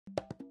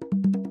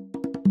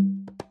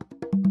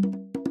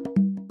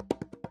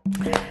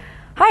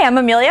Hi, I'm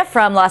Amelia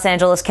from Los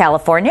Angeles,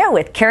 California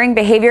with Caring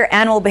Behavior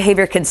Animal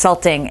Behavior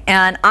Consulting,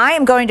 and I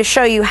am going to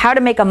show you how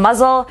to make a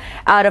muzzle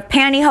out of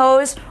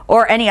pantyhose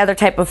or any other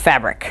type of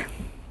fabric.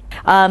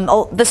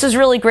 This is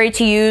really great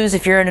to use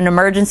if you're in an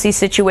emergency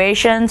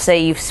situation.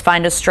 Say you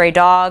find a stray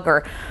dog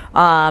or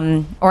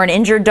an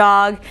injured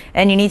dog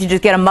and you need to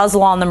just get a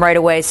muzzle on them right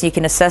away so you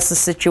can assess the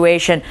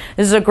situation.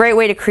 This is a great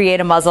way to create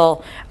a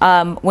muzzle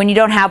when you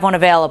don't have one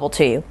available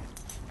to you.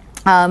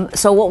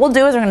 So what we'll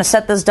do is we're going to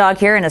set this dog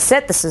here in a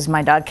sit. This is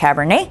my dog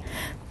Cabernet.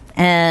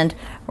 And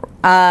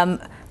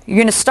you're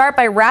going to start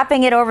by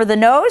wrapping it over the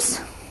nose,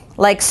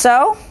 like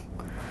so.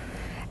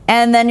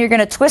 And then you're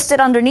going to twist it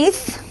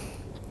underneath.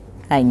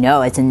 I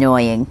know, it's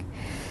annoying.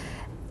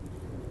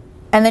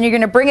 And then you're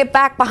going to bring it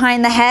back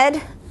behind the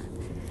head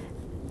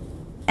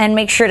and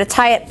make sure to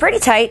tie it pretty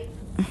tight.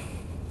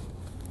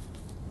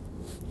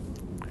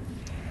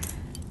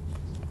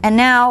 And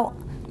now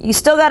you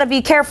still got to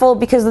be careful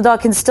because the dog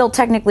can still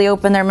technically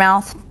open their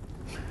mouth.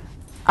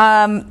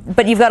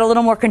 But you've got a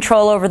little more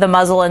control over the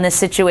muzzle in this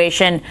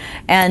situation,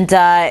 and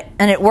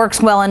it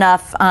works well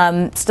enough.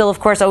 Still, of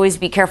course, always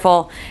be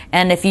careful.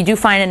 And if you do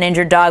find an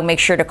injured dog, make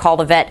sure to call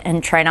the vet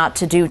and try not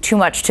to do too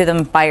much to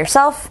them by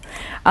yourself.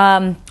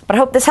 But I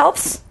hope this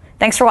helps.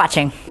 Thanks for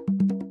watching.